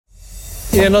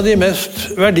En av de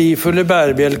mest verdifulle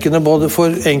bærebjelkene både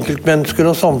for enkeltmennesker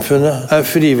og samfunnet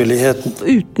frivilligheten.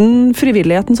 Uten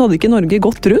frivilligheten så hadde ikke Norge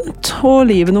gått rundt, og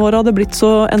livene våre hadde blitt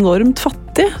så enormt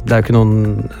fattige. Det er jo ikke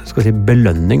noen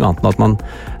belønning annet enn at man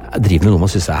driver med noe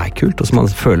man synes er kult, og som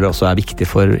man føler også er viktig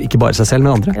for ikke bare seg selv,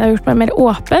 men andre. Det har gjort meg mer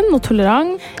åpen og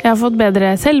tolerant. Jeg har fått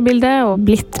bedre selvbilde og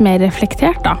blitt mer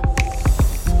reflektert da.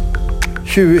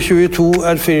 2022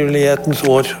 frivillighetens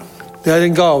år. Det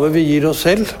en gave vi gir oss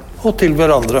selv og til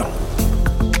hverandre.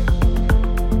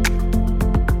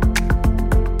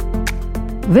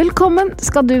 Velkommen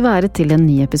skal du være til en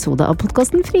ny episode av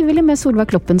podcasten Frivillig med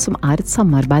Solveig Kloppen, som et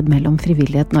samarbeid mellom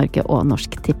Frivillighet Norge og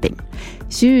Norsk Tipping.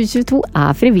 2022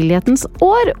 frivillighetens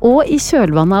år, og i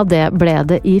kjølvannet av det ble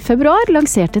det i februar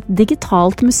lansert et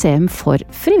digitalt museum for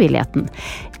frivilligheten.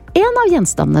 En av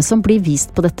gjenstandene som blir vist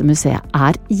på dette museet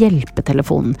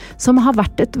hjelpetelefonen, som har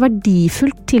vært et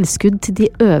verdifullt tilskudd til de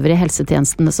øvrige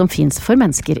helsetjenestene som finnes for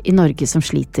mennesker i Norge som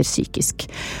sliter psykisk.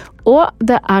 Og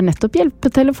det nettopp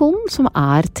hjelpetelefonen som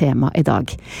tema i dag.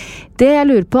 Det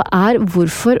jeg lurer på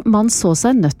hvorfor man så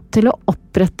seg nødt til å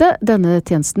opprette denne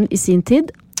tjenesten i sin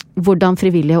tid, hvordan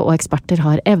frivillige og eksperter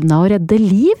har evnet å redde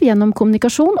liv gjennom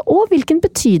kommunikasjon, og hvilken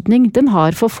betydning den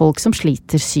har for folk som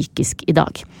sliter psykisk i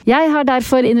dag. Jeg har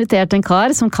derfor invitert en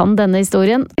kar som kan denne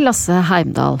historien, Lasse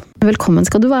Heimdal. Velkommen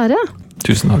skal du være.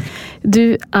 Tusen takk.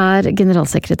 Du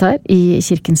generalsekretær i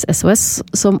Kirkens SOS,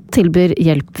 som tilbyr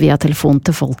hjelp via telefon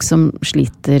til folk som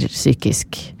sliter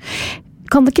psykisk.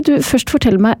 Kan ikke du først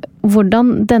fortelle meg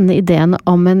hvordan denne ideen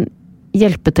om en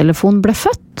hjelpetelefon ble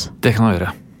født? Det kan jeg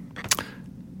gjøre.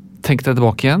 Tenk deg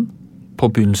tilbake igjen på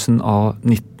begynnelsen av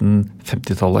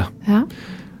 1950-tallet. Ja.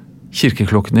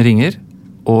 Kirkeklokkene ringer,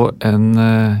 og en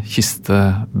kiste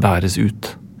bæres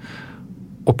ut.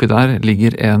 Oppi der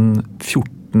ligger en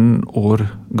 14 år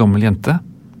gammel jente.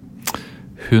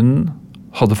 Hun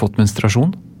hadde fått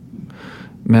menstruasjon,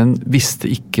 men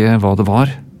visste ikke hva det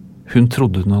var. Hun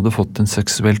trodde hun hadde fått en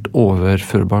seksuelt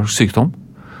overførbar sykdom,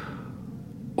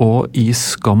 og i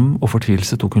skam og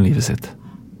fortvilelse tok hun livet sitt.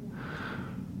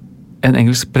 En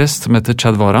engelsk prest som heter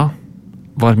Chad Vara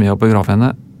var med å begrave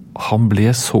henne. Han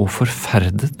ble så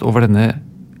forferdet over denne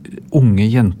unge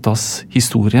jentas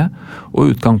historie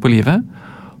og utgang på livet.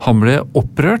 Han ble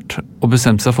opprørt og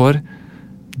bestemte seg for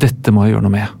dette må jeg gjøre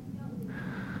noe med.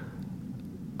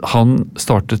 Han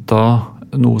startet da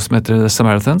noe som heter The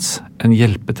Samaritans, en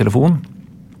hjelpetelefon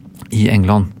i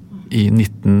England i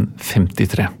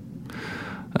 1953.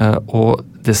 Og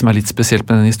det som litt spesielt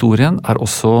med denne historien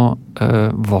også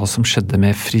hva som skjedde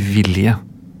med frivillige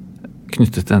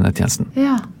knyttet til denne tjenesten.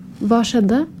 Ja, hva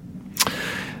skjedde?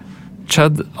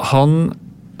 Chad, han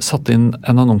satte inn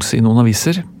en annonse i noen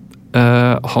aviser.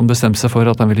 Han bestemte seg for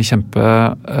at han ville kjempe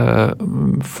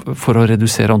for å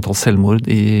redusere antall selvmord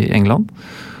i England.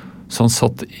 Så han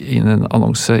satt inn en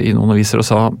annonse i noen aviser og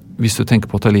sa, hvis du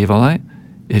tenker på å ta livet av deg,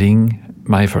 ring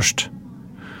meg først.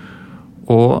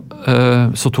 Og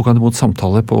så tok han imot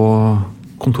samtale på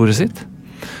kontoret sitt.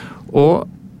 Og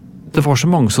det var så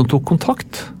mange som tok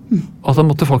kontakt, at han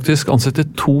måtte faktisk ansette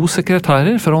 2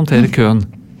 sekretærer for å håndtere køen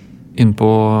inn på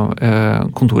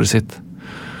kontoret sitt.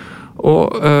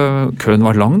 Og køen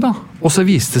var lang da. Og så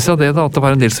viste det seg at det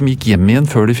var en del som gikk hjem igjen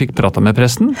før de fikk prata med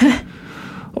presten.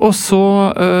 Og så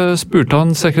spurte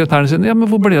han sekretæren sin, ja,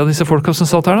 men hvor ble det av disse folka som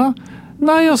satt her da?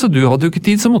 Nei, altså du hadde jo ikke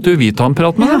tid, så måtte jo vi ta en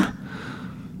prat med dem.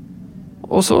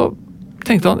 Og så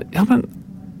tenkte han, ja, men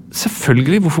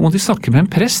selvfølgelig, hvorfor må de snakke med en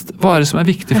prest? Hva det som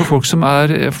viktig for folk som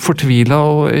fortvilet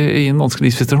og i en vanskelig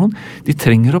livssituasjon? De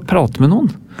trenger å prate med noen.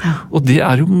 Ja. Og det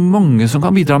jo mange som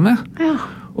kan bidra med. Ja.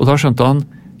 Og da skjønte han,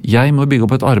 jeg må bygge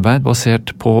opp et arbeid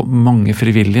basert på mange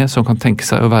frivillige som kan tenke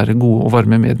seg å være gode og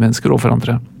varme medmennesker overfor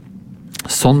andre.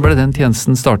 Sånn ble den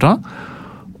tjenesten startet,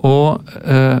 og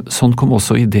sånn kom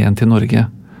også ideen til Norge.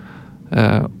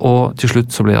 Og til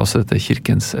slutt så ble altså dette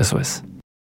Kirkens SOS.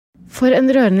 For en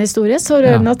rørende historie, så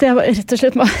rørende at jeg rett og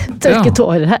slett må tørke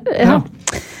tårer her. Ja.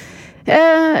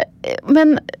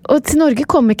 Men, og til Norge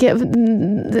kom ikke,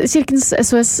 Kirkens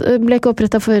SOS ble ikke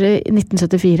opprettet for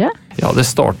 1974? Ja, det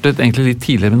startet egentlig litt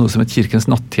tidligere med noe som het Kirkens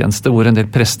nattjeneste, hvor en del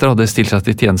prester hadde stilt seg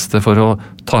til tjeneste for å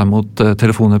ta imot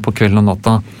telefoner på kvelden og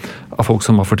natta av folk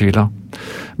som var fortvilet.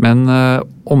 Men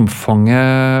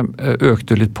omfanget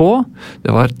økte litt på.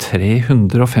 Det var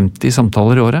 350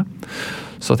 samtaler i året.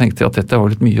 Så tenkte jeg at dette var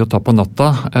litt mye å ta på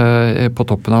natta på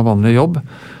toppen av vanlig jobb.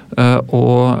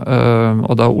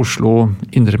 Og da Oslo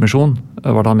Indremisjon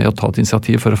var da med å ta et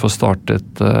initiativ for å få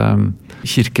startet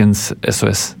Kirkens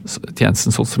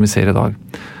SOS-tjenesten sånn som vi ser i dag.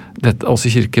 Dette, altså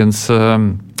Kirkens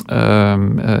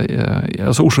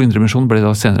altså Oslo Indre Misjon ble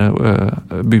da senere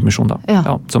Bymisjon da,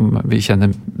 som vi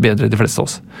kjenner bedre de fleste av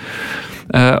oss.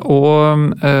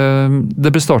 Og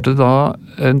det ble startet da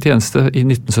en tjeneste i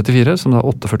 1974, som da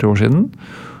 48 år siden.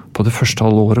 På det første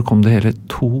halve året kom det hele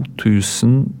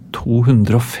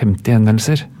 2250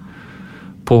 henvendelser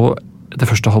på det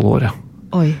første halve året.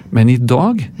 Oi. Men i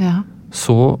dag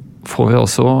så får vi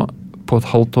altså på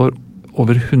et halvt år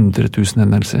over 100 000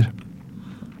 henvendelser.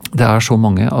 Det er så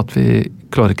mange at vi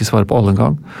klarer ikke svare på alle en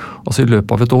gang. Altså i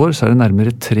løpet av et år så er det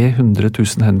nærmere 300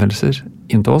 000 henvendelser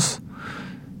inn til oss.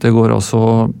 Det går altså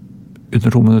under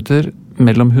 2 minutter,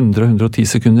 mellom 100 og 110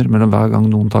 sekunder mellom hver gang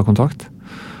noen tar kontakt.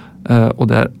 Og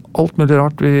det er alt mulig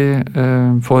rart vi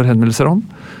får henvendelser om,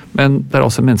 men det er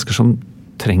altså mennesker som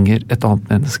trenger et annet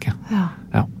menneske.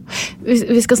 Ja.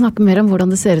 Vi skal snakke mer om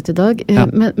hvordan det ser ut i dag,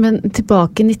 men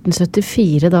tilbake i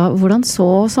 1974 da, hvordan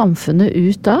så samfunnet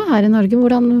ut da her i Norge?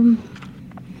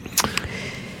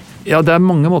 Ja, det er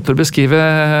mange måter å beskrive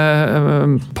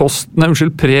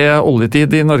pre-oljetid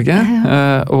i Norge,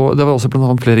 og det var også blant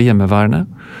annet flere hjemmeværende.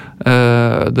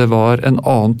 Det var en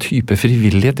annen type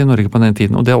frivillighet i Norge på den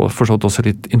tiden, og det er forstått også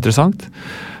litt interessant.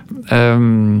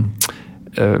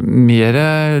 Mer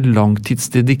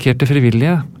langtidsdedikerte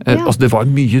frivillige. Altså det var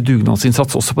mye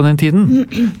dugnadsinnsats også på den tiden.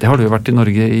 Det har det jo vært i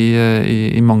Norge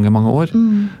i mange, mange år.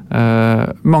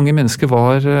 Mange mennesker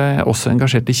var også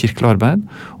engasjert i kirkelig arbeid,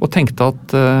 og tenkte at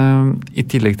i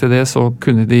tillegg til det så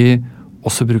kunne de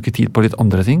også bruke tid på litt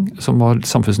andre ting som var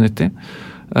samfunnsnyttig.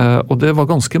 Og det var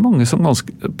ganske mange som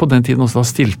på den tiden også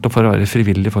stilte opp for å være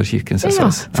frivillig for Kirkens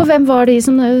SOS. For hvem var de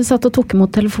som satt og tok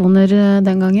imot telefoner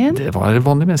den gangen? Det var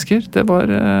vanlige mennesker. Det var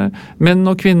menn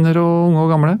og kvinner og unge og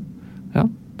gamle.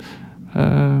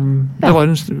 Det var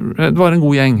en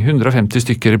god gjeng. 150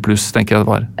 stykker pluss, tenker jeg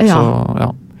det var. Så,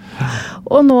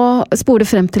 Og nå spoler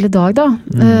frem til i dag da.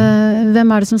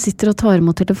 Hvem er det som sitter og tar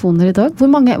imot telefoner i dag?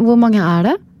 Hvor mange er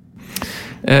det?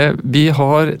 Vi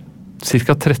har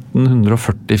ca.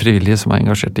 1340 frivillige som er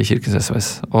engasjert i Kirkens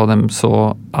SOS, og av dem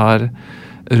så er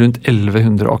rundt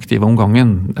 1100 aktive om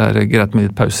gangen. Det er greit med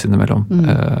litt pause innimellom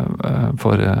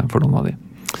for noen av de.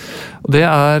 Og det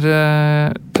er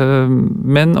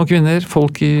menn og kvinner,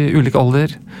 folk i ulik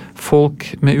alder,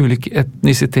 folk med ulik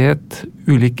etnisitet,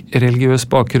 ulik religiøs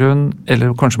bakgrunn,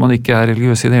 eller kanskje man ikke er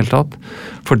religiøs i det hele tatt.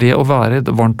 For det å være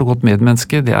et varmt og godt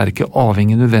medmenneske, det er ikke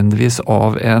avhengig nødvendigvis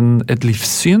av et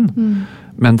livssyn,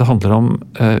 men det handler om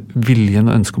viljen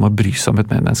og ønsket om å bry seg om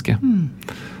et medmenneske.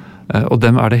 Og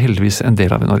dem er det heldigvis en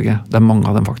del av i Norge. Det er mange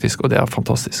av dem faktisk, og det er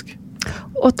fantastisk.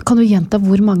 Og kan du gjenta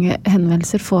hvor mange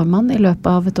henvendelser får man i løpet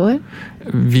av et år?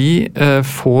 Vi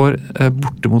får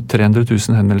bortimot 300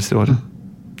 000 henvendelser i året.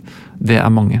 Det er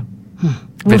mange.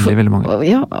 Veldig mange.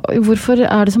 Ja, hvorfor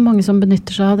er det så mange som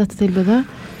benytter seg av dette tilbudet?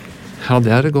 Ja,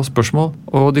 det er et godt spørsmål.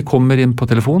 Og de kommer inn på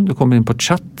telefon, de kommer inn på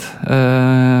chat,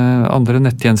 andre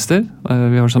nettjenester.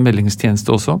 Vi har sånn meldingstjeneste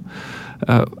også.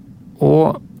 Og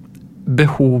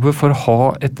behovet for å ha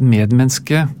et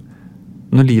medmenneske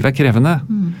når livet er krevende,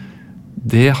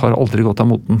 det har aldri gått av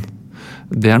moten.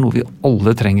 Det er noe vi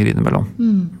alle trenger innimellom.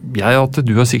 Du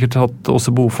har sikkert hatt også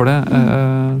behov for det,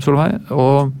 Solveig.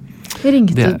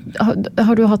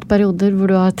 Har du hatt perioder hvor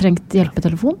du har trengt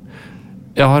hjelpetelefon?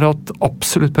 Jeg har hatt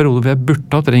absolutt perioder hvor jeg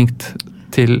burde ha ringt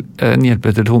til en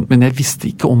hjelpetelefon, men jeg visste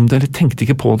ikke om det, eller tenkte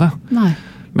ikke på det. Nei.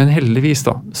 Men heldigvis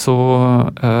da, så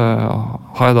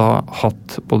har jeg da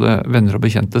hatt både venner og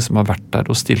bekjente som har vært der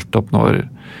og stilt opp når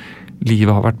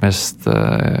livet har vært mest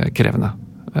krevende.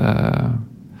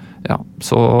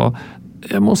 Så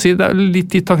jeg må si det er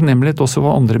litt i takknemlighet også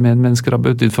hva andre medmennesker har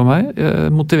betydd for meg.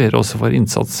 Motiverer også for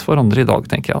innsats for andre i dag,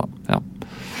 tenker jeg da. Ja.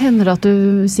 Hender det at du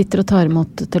sitter og tar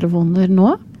imot telefoner nå?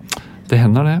 Det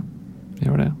hender det.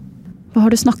 Gjør det. Hva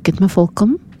har du snakket med folk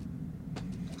om?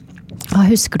 Hva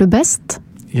husker du best?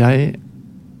 Jeg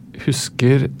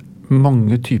husker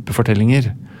mange typer fortellinger.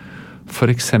 For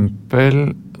eksempel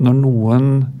når noen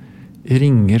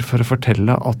ringer for å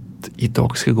fortelle at i dag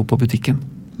skal jeg gå på butikken.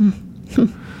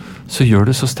 Så gjør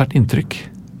det så sterkt inntrykk.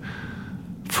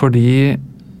 Fordi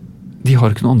de har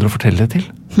ikke noen andre å fortelle det til.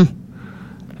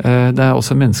 Det er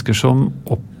også mennesker som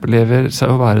opplever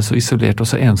seg å være så isolert og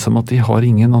så ensom at de har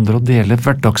ingen andre å dele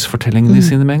hverdagsfortellingene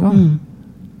sine med en gang.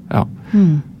 Ja.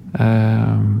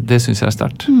 Det synes jeg er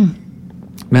sterkt.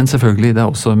 Men selvfølgelig, det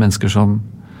er også mennesker som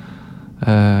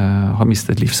har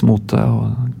mistet livsmotet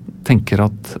og tenker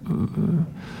at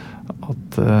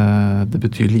det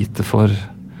betyr lite for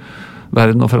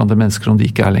verden og for andre mennesker om de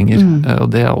ikke er lenger. Og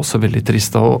det er også veldig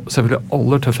trist. Og selvfølgelig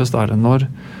aller tøffest er det når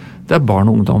det er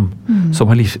barn og ungdom som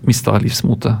har mistet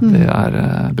livsmotet. Det er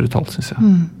brutalt, synes jeg.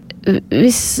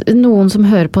 Hvis noen som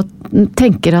hører på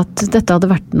tenker at dette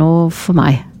hadde vært noe for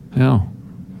meg, Ja.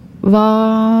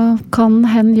 hva kan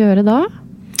hen gjøre da?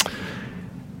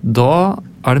 Da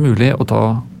er det mulig å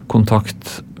ta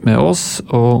kontakt med oss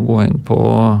og gå inn på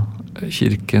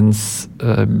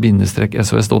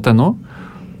kirkens-sos.no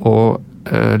og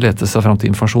lete seg fram til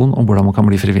informasjon om hvordan man kan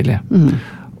bli frivillig.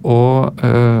 Og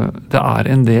det er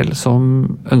en del som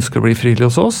ønsker å bli frivillig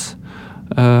hos oss,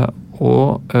 og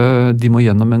de må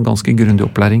gjennom en ganske grundig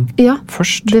opplæring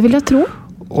først. Det vil jeg tro.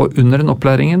 Og under den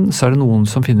opplæringen så er det noen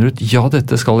som finner ut ja,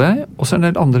 dette skal jeg, og så er det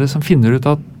en del andre som finner ut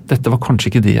at dette var kanskje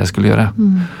ikke det jeg skulle gjøre.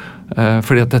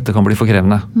 Fordi at dette kan bli for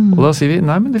krevende. Og da sier vi,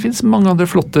 nei, men det finnes mange andre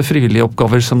flotte frivillige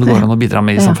oppgaver som det går an å bidra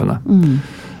med i samfunnet.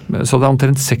 Så det er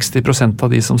omtrent 60% av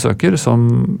de som søker som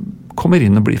kommer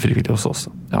inn og blir frivillige hos oss.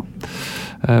 Ja.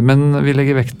 Men vi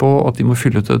legger vekt på at de må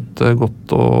fylle ut et godt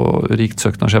og rikt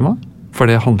søknadsskjema, for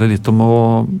det handler litt om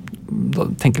å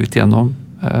tenke litt igjennom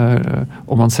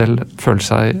om man selv føler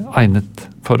seg egnet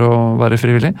for å være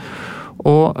frivillig.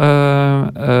 Og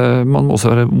man må også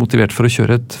være motivert for å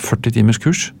kjøre et 40 timers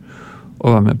kurs og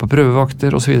være med på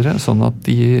prøvevakter og så videre, sånn at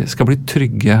de skal bli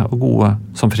trygge og gode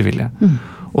som frivillige.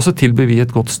 Og så tilbyr vi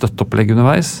et godt støtteopplegg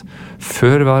underveis.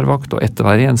 Før hver vakt og etter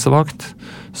hver eneste vakt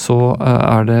så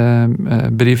er det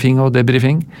briefing og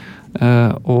debriefing,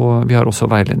 og vi har også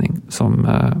veiledning som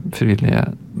frivillige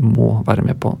må være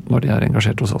med på når de er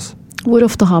engasjert hos oss. Hvor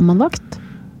ofte har man vakt?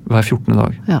 Hver 14.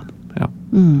 dag. Ja.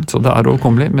 Så det er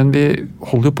overkommelig, men vi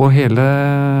holder jo på hele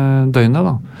døgnet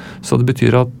da. Så det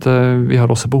betyr at vi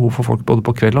har også behov for folk både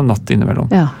på kveld og natt innimellom.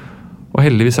 Ja. Og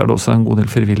heldigvis er det også en god del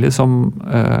frivillige som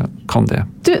kan det.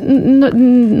 Du,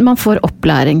 man får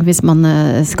opplæring hvis man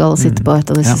skal sitte på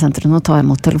et av disse sentrene og ta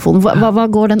imot telefonen. Hva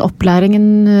går den opplæringen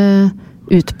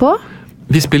ut på?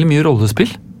 Vi spiller mye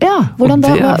rollespill. Ja, hvordan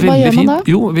da? Hva gjør man da?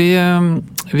 Jo, vi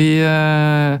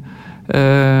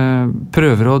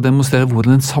prøver å demonstrere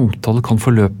hvordan en samtale kan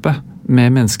forløpe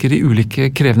med mennesker i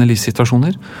ulike krevende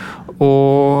livssituasjoner,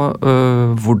 og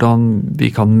hvordan vi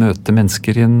kan møte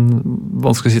mennesker i en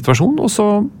vanskelig situasjon, og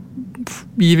så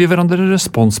gir vi hverandre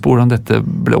respons på hvordan dette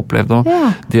ble opplevd. Og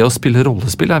det å spille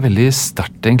rollespill er veldig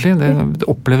sterkt, egentlig. Det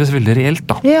oppleves veldig reelt,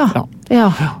 da. Ja.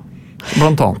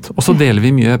 Blant annet. Og så deler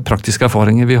vi mye praktiske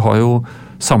erfaringer. Vi har jo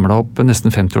samlet opp nesten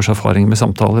 50 års erfaring med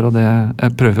samtaler, og det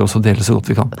prøver vi også å dele så godt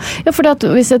vi kan. Ja, for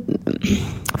hvis et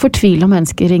fortvilet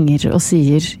menneske ringer og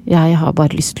sier jeg har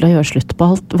bare lyst til å gjøre slutt på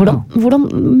alt, hvordan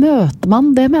møter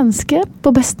man det mennesket på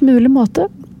best mulig måte?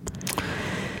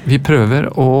 Vi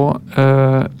prøver å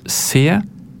se,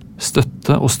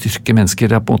 støtte og styrke mennesker.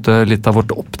 Det er på en måte litt av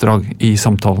vårt oppdrag i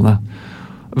samtalene.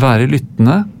 Være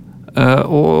lyttende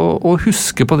og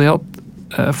huske på det at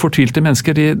fortvilte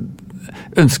mennesker, de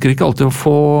ønsker ikke alltid å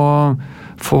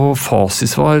få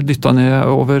fasitsvar dyttet ned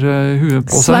over huet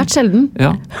på seg. Svært sjelden.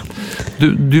 Ja.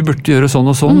 Du burde gjøre sånn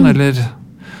og sånn, eller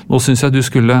nå synes jeg du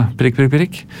skulle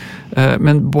prikk.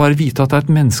 Men bare vite at det er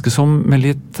et menneske som med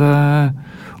litt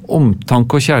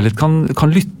omtanke og kjærlighet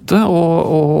kan lytte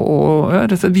og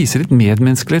vise litt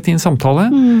medmenneskelighet i en samtale.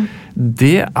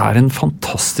 Det er en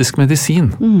fantastisk medisin.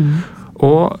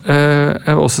 Og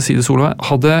jeg vil også si det, Solveig,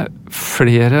 hadde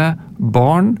flere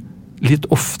barn litt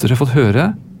oftere fått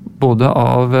høre, både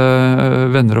av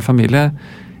venner og familie,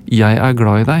 jeg er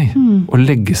glad i deg, og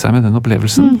legge seg med den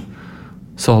opplevelsen,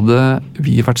 så hadde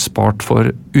vi vært spart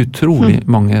for utrolig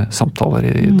mange samtaler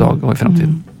i dag og i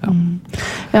fremtiden.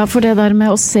 Ja, for det der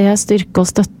med å se, styrke og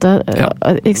støtte,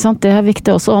 ikke sant? Det er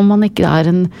viktig også om man ikke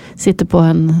sitter på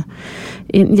en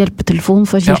hjelpetelefon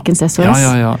for Kirkens SOS.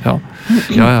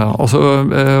 Ja. Altså,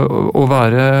 å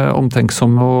være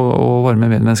omtenksom og varme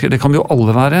medmennesker, det kan vi jo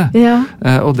alle være.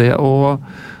 Og det å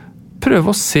prøve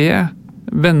å se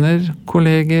venner,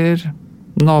 kolleger,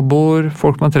 naboer,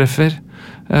 folk man treffer,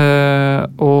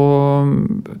 og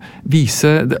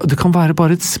vise, det kan være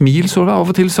bare et smil, så av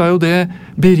og til så er jo det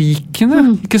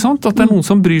berikende, ikke sant? At det er noen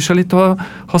som bryr seg litt og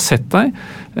har sett deg,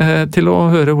 til å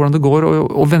høre hvordan det går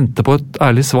og vente på et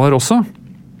ærlig svar også.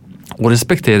 Og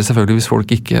respektere selvfølgelig hvis folk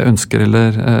ikke ønsker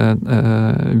eller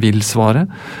vil svare,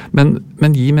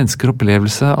 men gi mennesker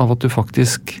opplevelse av at du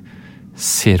faktisk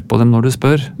ser på dem når du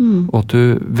spør, og at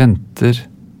du venter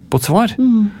på et svar.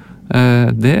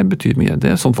 Det betyr mye, det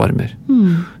er sånt varmer.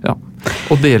 Ja.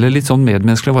 Å dele litt sånn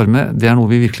medmenneskelig varme, det er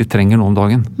noe vi virkelig trenger nå om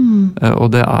dagen. Og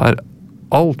det er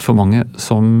alt for mange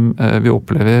som vi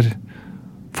opplever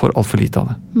for alt for lite av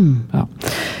det. Ja.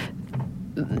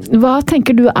 Hva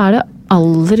tenker du er det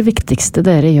aller viktigste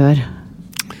dere gjør?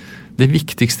 Det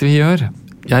viktigste vi gjør,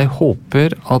 jeg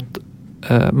håper at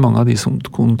mange av de som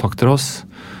kontakter oss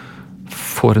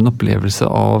får en opplevelse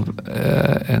av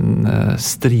en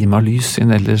strime av lys i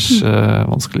en ellers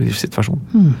vanskelig livssituasjon.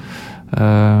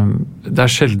 Det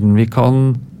sjelden vi kan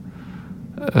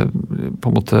på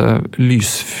en måte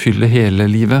lysfylle hele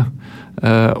livet,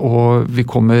 og vi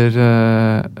kommer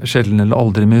sjelden eller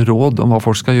aldri med råd om hva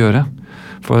folk skal gjøre,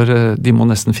 for de må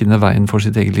nesten finne veien for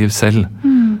sitt eget liv selv.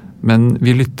 Men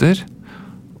vi lytter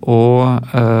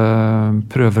og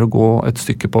prøver å gå et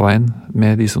stykke på veien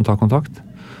med de som tar kontakt,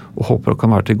 og håper å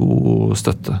kan være til god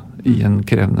støtte i en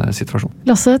krevende situasjon.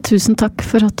 Lasse, tusen takk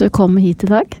for at du kom hit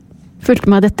i dag.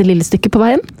 Fulgte meg dette lille stykket på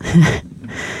veien.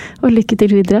 Og lykke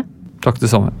til videre. Takk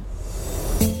det samme.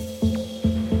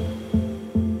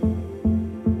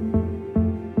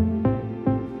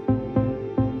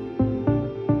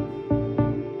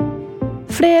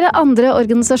 Flere andre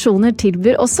organisasjoner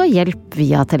tilbyr også hjelp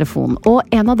via telefon, og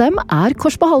en av dem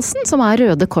Kors på halsen, som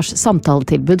Røde Kors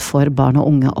samtaletilbud for barn og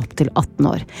unge opp til 18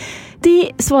 år.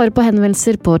 De svarer på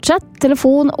henvendelser på chat,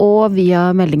 telefon og via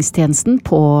meldingstjenesten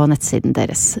på nettsiden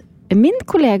deres. Min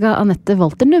kollega Anette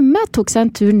Walter Numme tok seg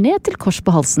en tur ned til Kors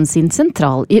på halsen sin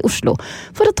sentral i Oslo,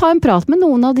 for å ta en prat med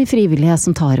noen av de frivillige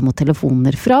som tar imot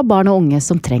telefoner fra barn og unge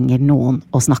som trenger noen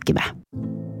å snakke med.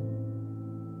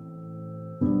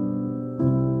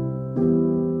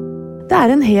 Det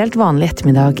en helt vanlig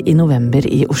ettermiddag i november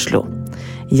i Oslo.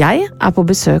 Jeg på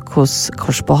besøk hos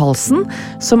Kors på halsen,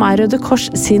 som Røde Kors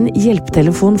sin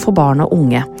hjelptelefon for barn og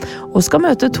unge, og skal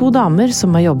møte 2 damer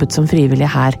som har jobbet som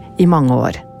frivillige her i mange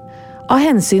år. Av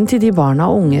hensyn til de barna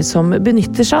og unge som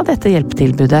benytter seg av dette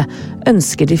hjelpetilbudet,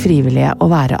 ønsker de frivillige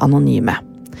å være anonyme.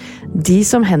 De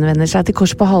som henvender seg til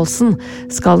Kors på halsen,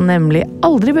 skal nemlig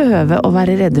aldri behøve å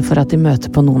være redde for at de møter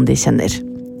på noen de kjenner.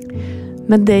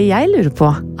 Men det jeg lurer på,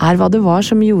 hva det var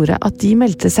som gjorde at de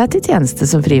meldte seg til tjeneste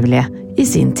som frivillige i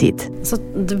sin tid. Så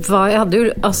jeg hadde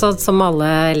jo, altså som alle,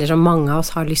 eller som mange av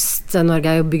oss har lyst,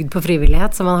 Norge jo bygd på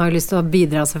frivillighet, så man har jo lyst til å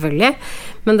bidra selvfølgelig,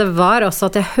 men det var også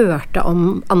at jeg hørte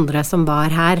om andre som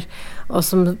var her, og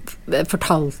som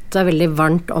fortalte veldig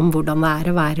varmt om hvordan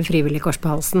det å være frivillig Kors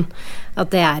på halsen.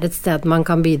 At det et sted man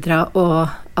kan bidra,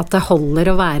 og at det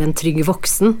holder å være en trygg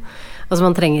voksen. Altså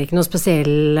man trenger ikke noe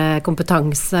spesiell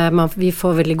kompetanse, vi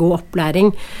får veldig god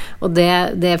opplæring, og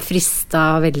det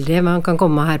frister veldig. Man kan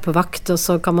komme her på vakt, og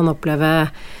så kan man oppleve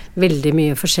veldig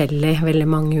mye forskjellig, veldig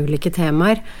mange ulike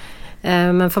temaer.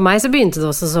 Men for meg så begynte det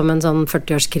også som en sånn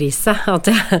 40-årskrise, at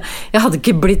jeg hadde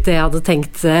ikke blitt det jeg hadde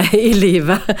tenkt i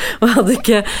livet, og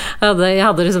jeg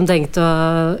hadde liksom tenkt å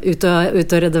ut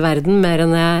og redde verden mer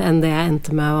enn det jeg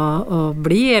endte med å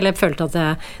bli, eller følte at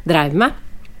jeg drev med.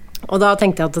 Og da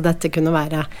tenkte jeg at dette kunne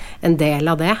være en del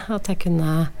av det, at jeg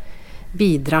kunne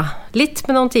bidra litt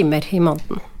med noen timer i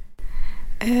måneden.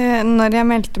 Når jeg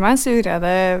meldte meg, så gjorde jeg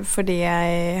det fordi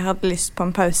jeg hadde lyst på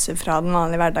en pause fra den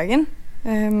vanlige hverdagen.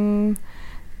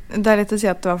 Det litt å si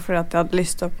at det var fordi at jeg hadde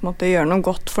lyst til å på en måte gjøre noe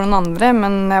godt for noen andre,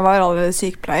 men jeg var allerede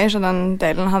sykepleier, så den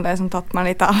delen hadde jeg tatt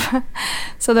meg litt av.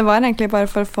 Så det var egentlig bare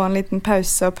for å få en liten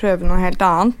pause og prøve noe helt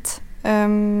annet.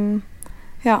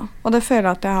 Ja, og det føler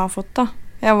jeg at jeg har fått da.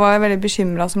 Jeg var veldig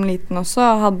bekymret som liten også,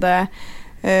 og hadde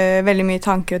veldig mye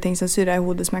tanker og ting som surret i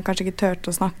hodet som jeg kanskje ikke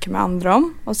tørte å snakke med andre om,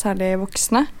 og særlig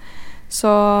voksne. Så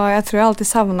jeg tror jeg alltid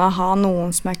savnet å ha noen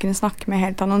som jeg kunne snakke med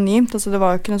helt anonymt. Altså det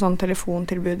var jo ikke noe sånn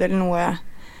telefontilbud eller noe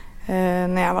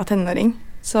når jeg var tenåring.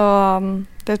 Så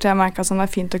det tror jeg merket som det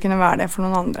fint å kunne være det for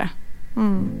noen andre.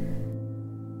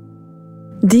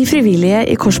 De frivillige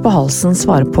i Kors på halsen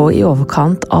svarer på i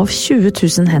overkant av 20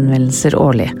 000 henvendelser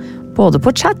årlig, både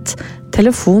på chat,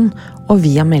 telefon og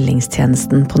via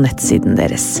meldingstjenesten på nettsiden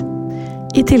deres.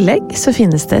 I tillegg så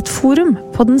finnes det et forum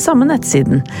på den samme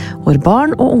nettsiden, hvor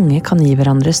barn og unge kan gi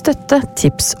hverandre støtte,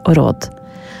 tips og råd.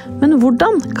 Men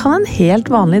hvordan kan en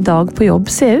helt vanlig dag på jobb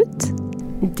se ut?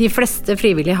 De fleste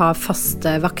frivillige har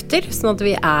faste vakter, sånn at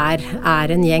vi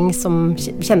en gjeng som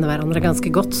kjenner hverandre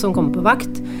ganske godt, som kommer på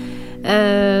vakt.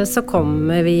 Så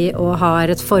kommer vi og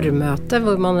har et formøte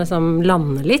hvor man liksom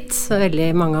lander litt. Så veldig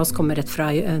mange av oss kommer rett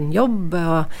fra en jobb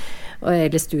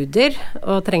eller studier,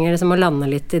 og trenger liksom å lande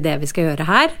litt i det vi skal gjøre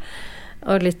her.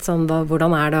 Og litt sånn,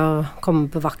 hvordan det å komme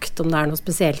på vakt, om det noe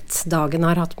spesielt dagen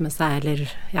har hatt med seg, eller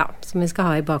ja, som vi skal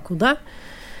ha i bakhodet.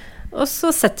 Og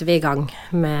så setter vi i gang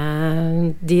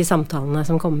med de samtalene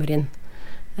som kommer inn.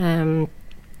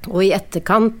 Og i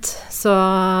etterkant så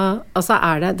altså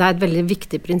det et veldig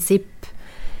viktig prinsipp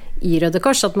i Røde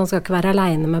Kors at man skal ikke være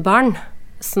alene med barn,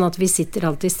 sånn at vi sitter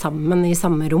alltid sammen i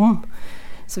samme rom.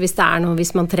 Så hvis det noe,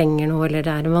 hvis man trenger noe, eller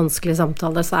det en vanskelig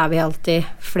samtale, så vi alltid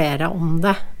flere om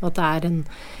det. Og at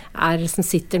det som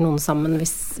sitter noen sammen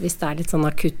hvis det litt sånn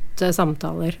akutte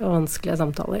samtaler og vanskelige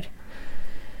samtaler.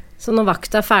 Så når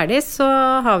vakt ferdig, så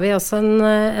har vi også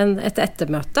et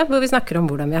ettermøte hvor vi snakker om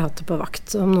hvordan vi har hatt det på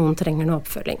vakt, om noen trenger noe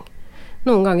oppfølging.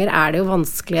 Noen ganger det jo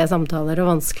vanskelige samtaler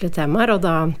og vanskelige temaer, og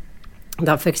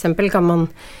da for eksempel kan man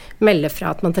melde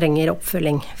fra at man trenger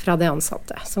oppfølging fra de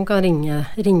ansatte, som kan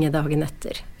ringe dagen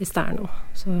etter hvis det noe.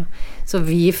 Så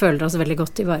vi føler oss veldig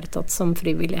godt ivaretatt som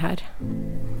frivillige her.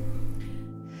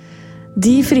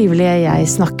 De frivillige jeg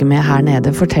snakker med her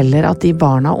nede forteller at de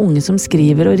barna og unge som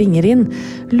skriver og ringer inn,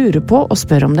 lurer på og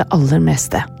spør om det aller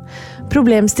meste.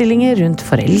 Problemstillinger rundt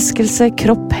forelskelse,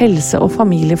 kropp, helse og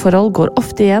familieforhold går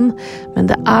ofte igjen, men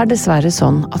det dessverre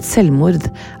sånn at selvmord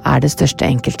det største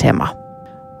enkelttema.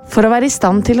 For å være i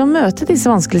stand til å møte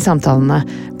disse vanskelige samtalene,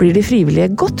 blir de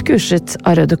frivillige godt kurset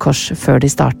av Røde Kors før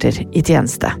de starter i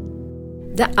tjeneste.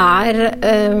 Det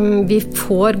vi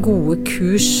får gode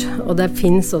kurs, og det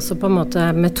finnes også på en måte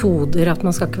metoder at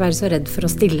man skal ikke være så redd for å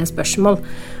stille spørsmål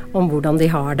om hvordan de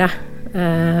har det.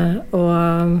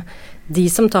 Og de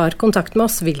som tar kontakt med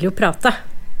oss vil jo prate,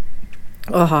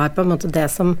 og har på en måte det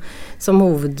som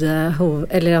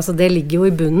eller altså det ligger jo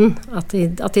i bunnen, at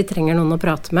de trenger noen å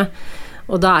prate med.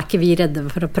 Og da ikke vi redde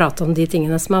for å prate om de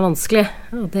tingene som vanskelig.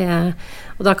 Og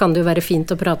da kan det jo være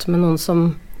fint å prate med noen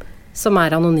som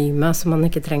anonyme, så man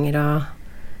ikke trenger å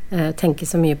tenke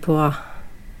så mye på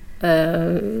at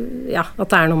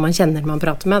det noe man kjenner man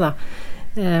prater med da.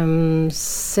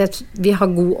 Så vi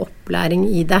har god opplæring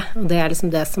i det, og det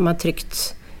liksom det som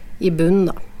trygt i bunn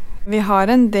da. Vi har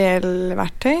en del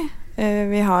verktøy.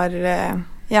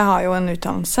 Jeg har jo en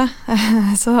utdannelse,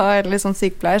 så jeg litt sånn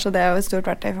sykepleier, så det jo et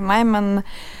stort verktøy for meg, men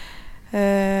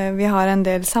vi har en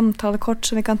del samtalekort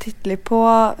som vi kan titte litt på.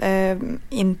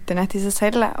 Internett i seg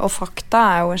selv og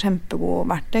fakta jo en kjempegod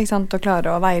verktøy, ikke sant? Å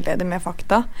klare å veilede med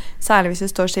fakta, særlig hvis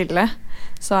vi står stille,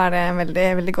 så det en veldig,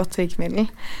 veldig godt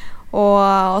virkemiddel.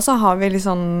 Og så har vi litt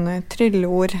sånn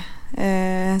trylleord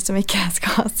som ikke jeg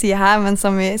skal si her, men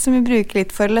som vi bruker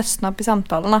litt for å løsne opp i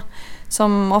samtalen da,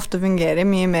 som ofte fungerer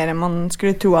mye mer enn man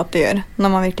skulle tro at det gjør, når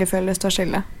man virkelig føler det står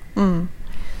stille.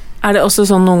 Det også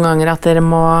sånn noen ganger at dere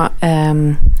må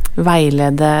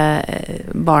veilede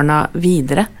barna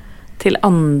videre til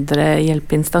andre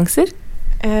hjelpeinstanser?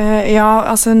 Ja,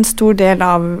 altså en stor del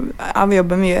av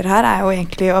jobben vi gjør her jo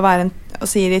egentlig å være å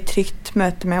si det i trygt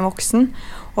møte med en voksen,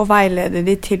 og veilede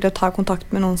de til å ta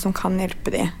kontakt med noen som kan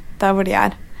hjelpe de der hvor de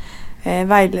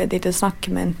veilede de til å snakke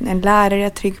med en lærer de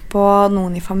trygg på,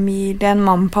 noen i familien.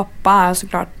 Mamma og pappa jo så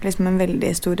klart liksom en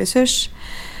veldig stor ressurs.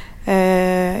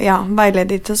 Veilede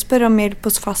de til å spørre om hjelp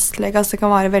hos fastlege, altså det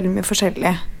kan være veldig mye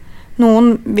forskjellig. Noen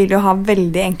vil jo ha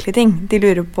veldig enkle ting. De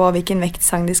lurer på hvilken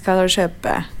vektsang de skal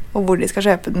kjøpe, og hvor de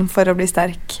skal kjøpe den for å bli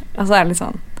sterk. Altså det litt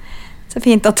sånn, så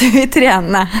fint at du vil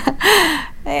trene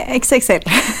XXL,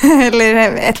 eller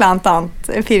et eller annet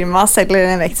firma selger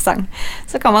en vektstang.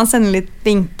 Så kan man sende litt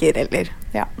linker, eller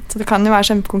så det kan jo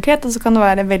være kjempekonkret, og så kan det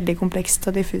være veldig komplekst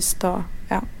og diffust, og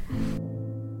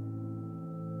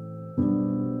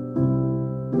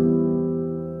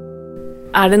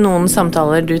det noen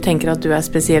samtaler du tenker at du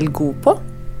spesielt god på?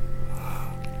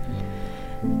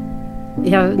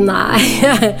 Nei,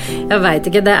 jeg vet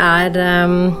ikke.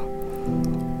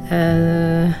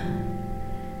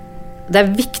 Det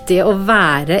viktig å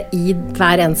være i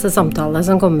hver eneste samtale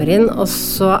som kommer inn, og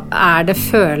så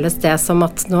føles det som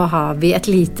at nå har vi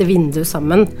et lite vindu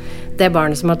sammen. Det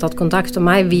barnet som har tatt kontakt med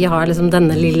meg, vi har liksom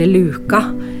denne lille luka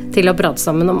til å prate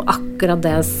sammen om akkurat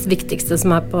det viktigste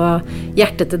som på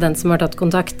hjertet til den som har tatt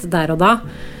kontakt der og da.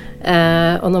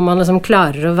 Og når man liksom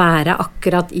klarer å være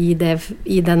akkurat i det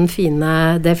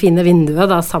fine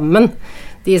vinduet da, sammen,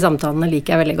 de samtalene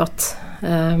liker jeg veldig godt.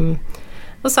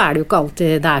 Og så det jo ikke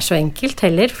alltid det så enkelt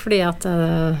heller, fordi at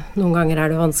noen ganger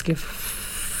det vanskelig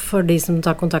for de som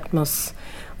tar kontakt med oss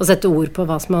å sette ord på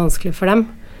hva som vanskelig for dem.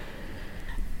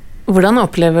 Hvordan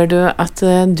opplever du at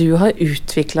du har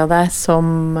utviklet deg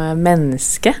som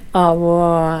menneske av å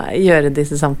gjøre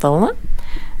disse samtalene?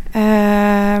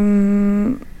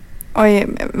 I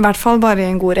hvert fall bare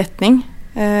i en god retning.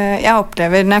 Jeg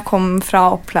opplever, når jeg kom fra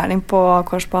opplæring på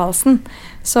Kors på halsen,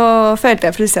 så følte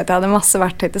jeg plutselig at jeg hadde masse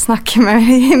verktøy til å snakke med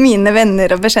mine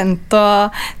venner og bekjente,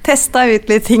 og testet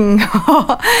ut litt ting,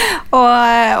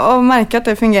 og merke at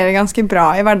det fungerer ganske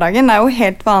bra i hverdagen. Det jo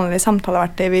helt vanlige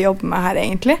samtaleverktøy vi jobber med her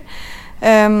egentlig.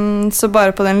 Så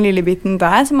bare på den lille biten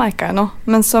der så merket jeg noe.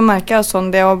 Men så merker jeg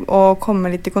også det å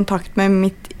komme litt i kontakt med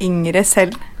mitt yngre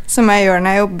selv, som jeg gjør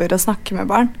når jeg jobber og snakker med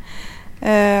barn.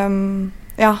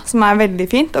 Som veldig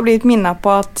fint, og bli litt minnet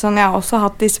på at sånn, jeg har også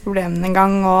hatt disse problemene en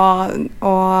gang,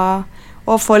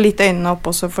 og få litt øynene opp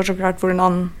også for så klart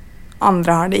hvordan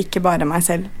andre har det, ikke bare meg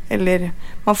selv. Eller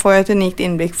man får jo et unikt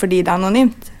innblikk fordi det er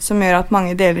anonymt, som gjør at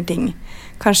mange deler ting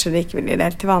kanskje det ikke ville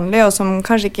delt til vanlig, og som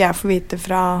kanskje ikke jeg får vite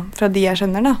fra de jeg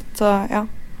kjenner da. Så ja,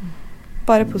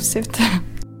 bare positivt.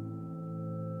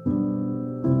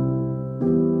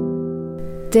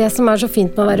 Det som så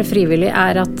fint med å være frivillig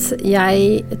at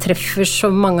jeg treffer så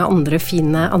mange andre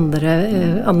fine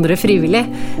andre frivillige,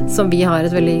 som vi har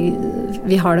det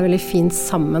veldig fint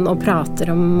sammen og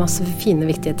prater om masse fine,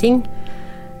 viktige ting.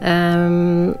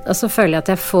 Og så føler jeg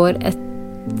at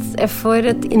jeg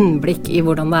får et innblikk i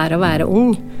hvordan det å være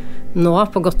ung, nå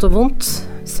på godt og vondt,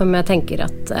 som jeg tenker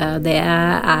at det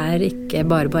ikke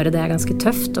bare, det ganske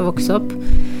tøft å vokse opp.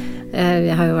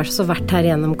 Jeg har jo også vært her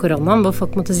gjennom koronaen, hvor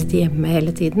folk måtte sitte hjemme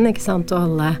hele tiden, ikke sant?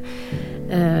 Og alle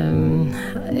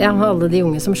de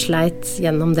unge som sleit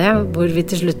gjennom det, hvor vi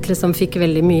til slutt liksom fikk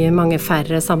veldig mange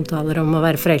færre samtaler om å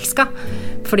være forelsket,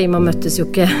 fordi man møttes jo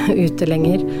ikke ute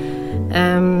lenger.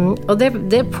 Og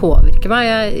det påvirker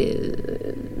meg.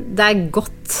 Det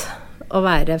godt å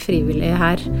være frivillig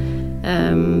her.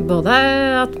 Både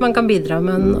at man kan bidra,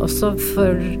 men også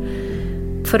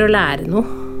for å lære noe.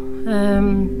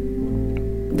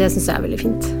 Det synes jeg veldig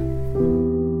fint.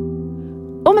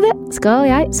 Og med det skal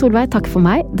jeg, Solveig, takke for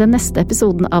meg. Den neste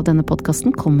episoden av denne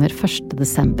podcasten kommer 1.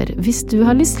 desember. Hvis du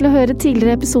har lyst til å høre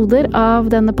tidligere episoder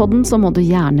av denne podden, så må du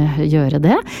gjerne gjøre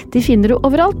det. De finner du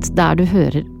overalt der du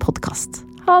hører podcast.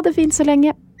 Ha det fint så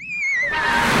lenge.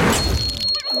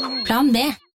 Plan B.